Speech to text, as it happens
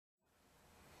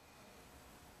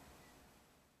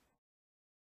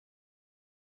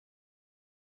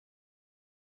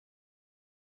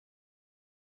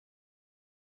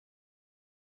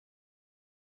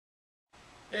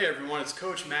Hey everyone, it's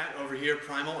Coach Matt over here,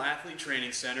 Primal Athlete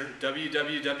Training Center,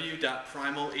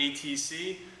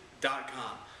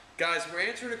 www.primalatc.com. Guys, we're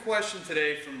answering a question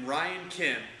today from Ryan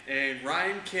Kim. And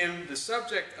Ryan Kim, the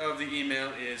subject of the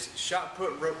email is shot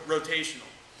put rotational.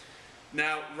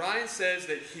 Now, Ryan says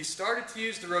that he started to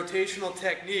use the rotational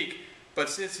technique, but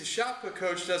since his shot put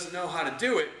coach doesn't know how to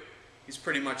do it, he's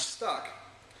pretty much stuck.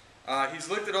 He's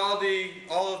looked at all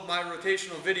of my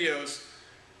rotational videos,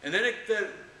 and then the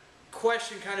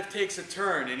question kind of takes a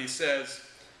turn, and he says,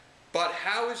 but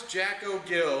how is Jacko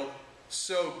Gill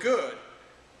so good?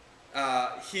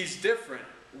 He's different.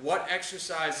 What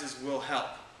exercises will help?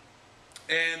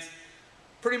 And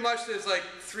pretty much there's like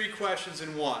three questions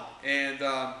in one. And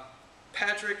Ryan,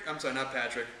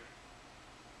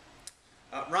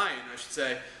 I should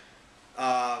say,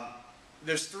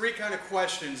 there's three kind of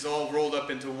questions all rolled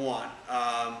up into one.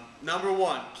 Number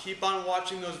one, keep on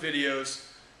watching those videos.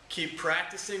 Keep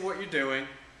practicing what you're doing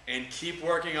and keep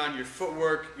working on your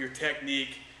footwork, your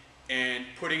technique, and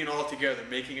putting it all together,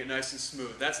 making it nice and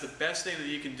smooth. That's the best thing that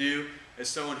you can do as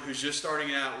someone who's just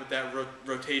starting out with that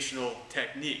rotational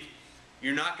technique.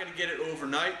 You're not going to get it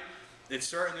overnight. It's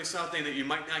certainly something that you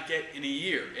might not get in a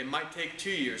year. It might take 2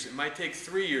 years. It might take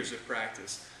 3 years of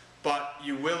practice, but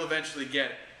you will eventually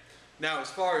get it. Now,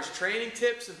 as far as training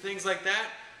tips and things like that,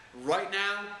 right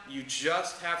now, you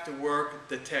just have to work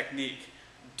the technique.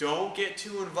 Don't get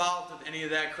too involved with any of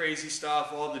that crazy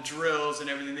stuff, all the drills and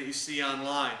everything that you see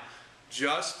online.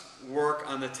 Just work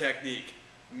on the technique.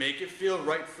 Make it feel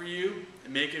right for you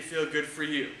and make it feel good for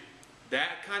you.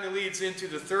 That kind of leads into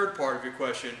the third part of your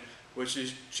question, which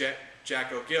is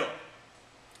Jacko Gill.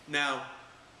 Now,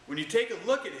 when you take a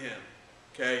look at him,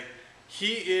 okay,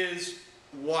 he is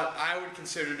what I would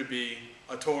consider to be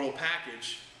a total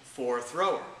package for a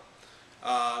thrower.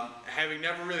 Having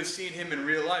never really seen him in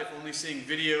real life, only seeing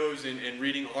videos and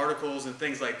reading articles and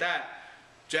things like that,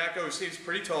 Jacko seems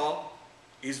pretty tall.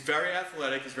 He's very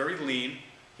athletic. He's very lean.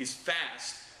 He's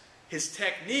fast. His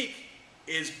technique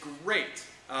is great.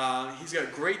 He's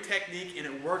got great technique and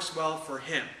it works well for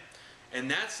him. And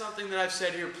that's something that I've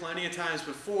said here plenty of times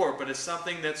before, but it's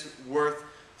something that's worth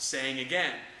saying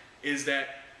again, is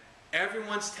that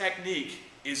everyone's technique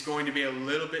is going to be a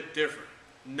little bit different.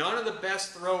 None of the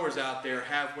best throwers out there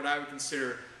have what I would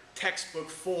consider textbook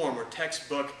form or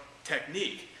textbook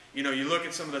technique. You know, you look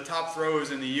at some of the top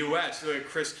throwers in the U.S., you look at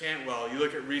Chris Cantwell, you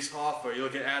look at Reese Hoffa, you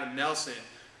look at Adam Nelson,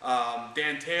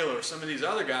 Dan Taylor, some of these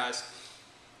other guys,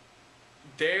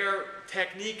 their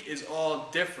technique is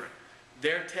all different.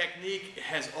 Their technique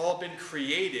has all been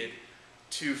created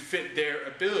to fit their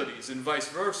abilities and vice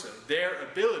versa. Their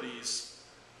abilities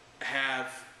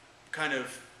have kind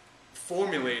of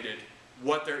formulated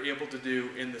what they're able to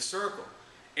do in the circle.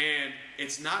 And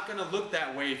it's not going to look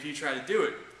that way if you try to do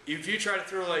it. If you try to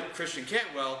throw like Christian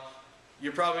Cantwell,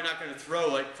 you're probably not going to throw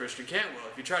like Christian Cantwell.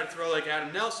 If you try to throw like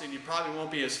Adam Nelson, you probably won't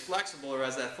be as flexible or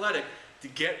as athletic to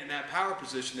get in that power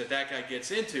position that that guy gets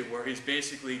into, where he's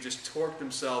basically just torqued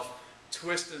himself,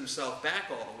 twisted himself back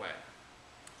all the way.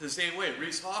 The same way,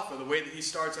 Reese Hoffa, the way that he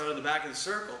starts out of the back of the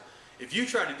circle, if you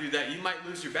try to do that, you might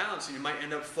lose your balance and you might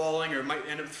end up falling or might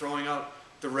end up throwing out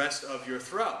the rest of your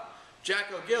throw.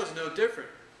 Jacko Gill is no different.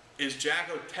 Is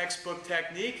Jacko textbook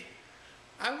technique?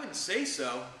 I wouldn't say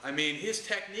so. I mean, his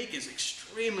technique is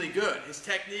extremely good. His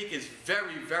technique is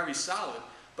very, very solid.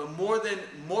 But more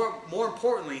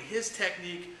importantly, his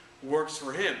technique works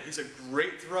for him. He's a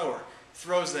great thrower.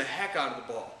 Throws the heck out of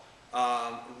the ball.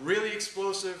 Really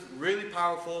explosive, really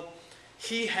powerful.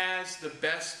 He has the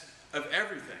best of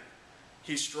everything.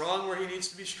 He's strong where he needs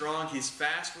to be strong. He's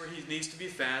fast where he needs to be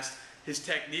fast. His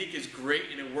technique is great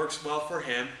and it works well for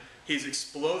him. He's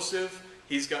explosive,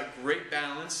 he's got great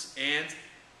balance, and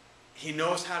he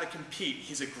knows how to compete.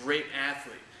 He's a great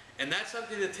athlete. And that's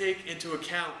something to take into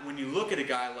account when you look at a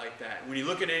guy like that. When you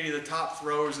look at any of the top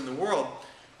throwers in the world,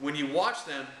 when you watch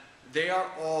them, they are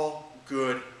all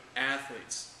good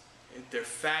athletes. They're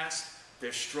fast,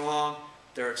 they're strong,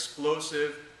 they're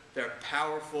explosive, they're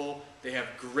powerful, they have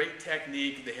great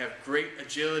technique, they have great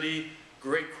agility,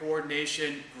 great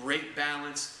coordination, great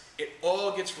balance. It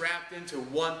all gets wrapped into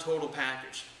one total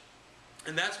package.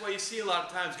 And that's why you see a lot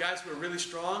of times guys who are really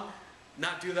strong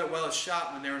not do that well at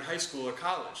shot when they're in high school or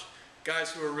college. Guys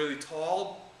who are really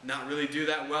tall not really do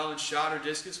that well in shot or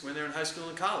discus when they're in high school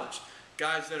and college.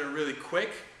 Guys that are really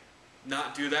quick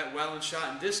not do that well in shot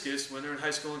and discus when they're in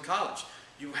high school and college.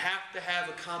 You have to have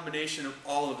a combination of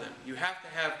all of them. You have to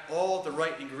have all the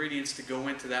right ingredients to go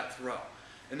into that throw.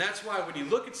 And that's why when you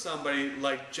look at somebody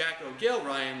like Jacko Gill,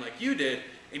 Ryan, like you did,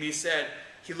 and he said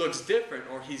he looks different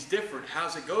or he's different,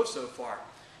 how's it go so far?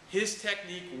 His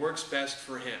technique works best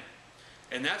for him.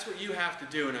 And that's what you have to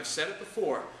do, and I've said it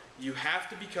before, you have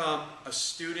to become a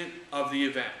student of the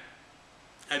event.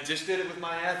 I just did it with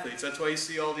my athletes. That's why you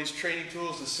see all these training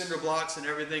tools, the cinder blocks and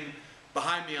everything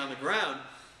behind me on the ground.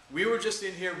 We were just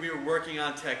in here, we were working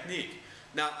on technique.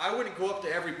 Now, I wouldn't go up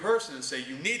to every person and say,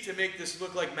 you need to make this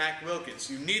look like Mac Wilkins.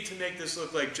 You need to make this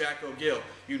look like Jacko Gill.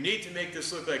 You need to make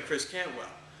this look like Chris Cantwell.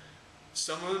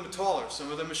 Some of them are taller,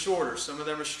 some of them are shorter, some of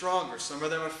them are stronger, some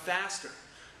of them are faster.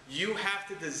 You have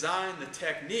to design the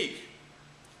technique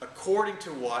according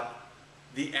to what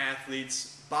the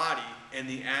athlete's body and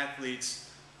the athlete's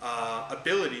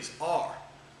abilities are.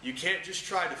 You can't just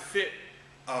try to fit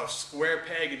a square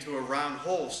peg into a round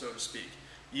hole, so to speak.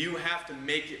 You have to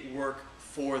make it work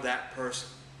for that person.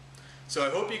 So I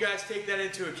hope you guys take that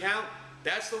into account.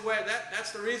 That's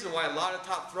the reason why a lot of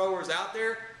top throwers out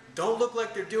there don't look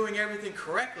like they're doing everything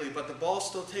correctly, but the ball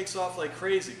still takes off like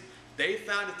crazy. They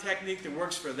found a technique that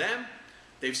works for them.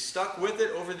 They've stuck with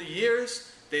it over the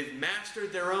years. They've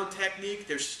mastered their own technique.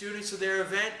 They're students of their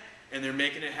event, and they're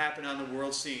making it happen on the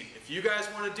world scene. If you guys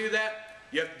want to do that,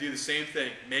 you have to do the same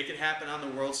thing. Make it happen on the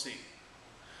world scene.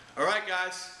 All right,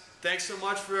 guys. Thanks so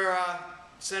much for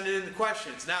sending in the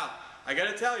questions. Now, I got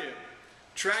to tell you,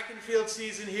 track and field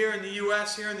season here in the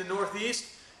U.S., here in the Northeast,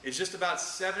 is just about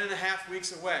 7.5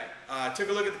 weeks away. I took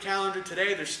a look at the calendar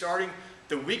today. They're starting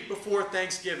the week before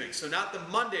Thanksgiving. So not the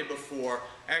Monday before,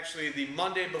 actually the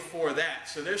Monday before that.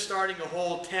 So they're starting a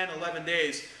whole 10, 11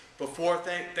 days before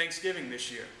Thanksgiving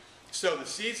this year. So the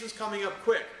season's coming up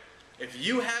quick. If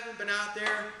you haven't been out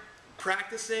there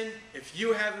practicing, if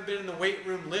you haven't been in the weight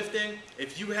room lifting,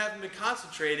 if you haven't been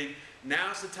concentrating,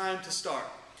 now's the time to start.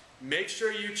 Make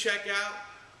sure you check out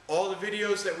all the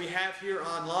videos that we have here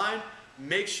online.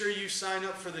 Make sure you sign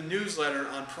up for the newsletter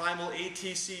on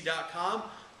primalatc.com.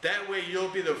 That way you'll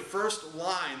be the first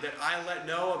line that I let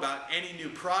know about any new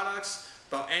products,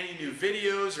 about any new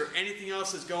videos, or anything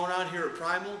else that's going on here at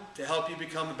Primal to help you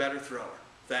become a better thrower.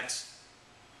 Thanks.